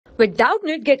With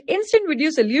Doubtnut, get instant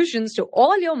video solutions to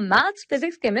all your maths,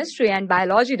 physics, chemistry, and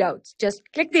biology doubts. Just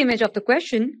click the image of the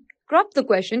question, crop the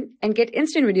question, and get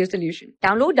instant video solution.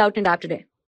 Download Doubtnut app today.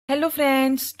 Hello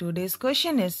friends, today's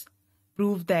question is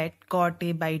prove that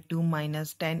cotA by 2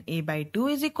 minus tanA by 2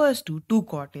 is equals to 2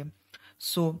 cotA.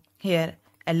 So here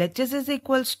LHS is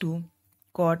equals to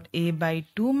cotA by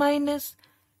 2 minus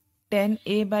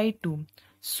tanA by 2.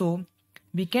 So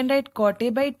we can write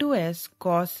cotA by 2 as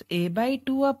cosA by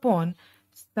 2 upon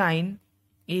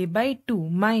sinA by 2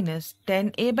 minus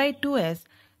tanA by 2 as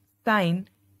sinA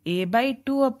by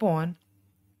 2 upon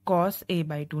cosA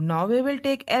by 2. Now we will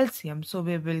take LCM. So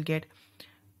we will get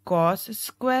cos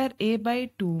square A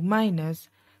by 2 minus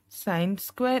sin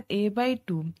square A by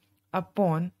 2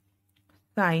 upon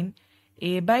sin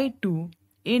A by 2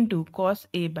 into cos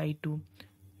A by 2.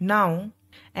 Now,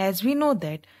 as we know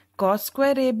that cos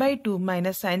square A by 2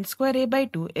 minus sin square A by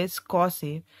 2 is cos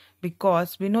A,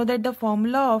 because we know that the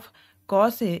formula of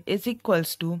cos A is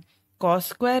equals to cos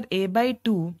square A by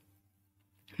 2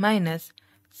 minus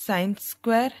sin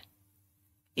square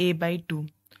A by 2.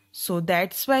 So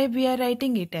that's why we are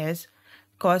writing it as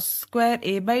cos square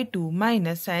A by 2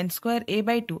 minus sin square A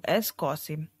by 2 as cos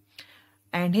A.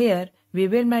 And here we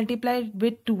will multiply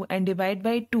with 2 and divide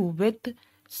by 2 with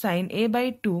sin A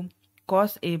by 2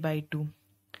 cos A by 2.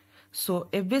 So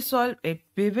if we solve it,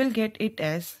 we will get it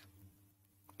as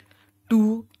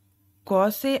 2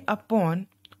 cos A upon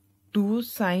 2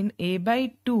 sin A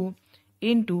by 2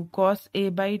 into cos A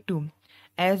by 2.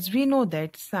 As we know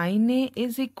that sin A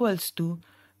is equals to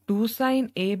 2 sin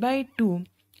A by 2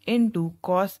 into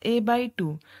cos A by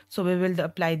 2. So we will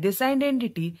apply this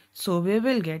identity. So we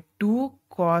will get 2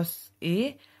 cos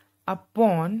A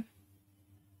upon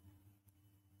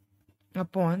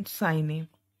sin A.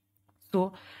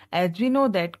 So as we know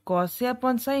that cos A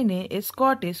upon sin A is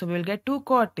cot A. So we will get 2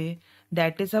 cot A.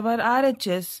 That is our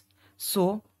RHS.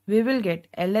 So we will get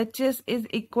LHS is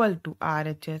equal to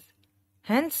RHS.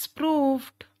 Hence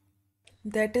proved.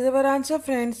 That is our answer,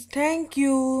 friends. Thank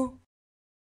you.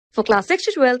 For class 6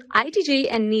 to 12, IIT JEE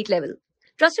and NEET level.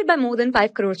 Trusted by more than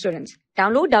 5 crore students.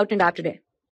 Download Doubtnut app today.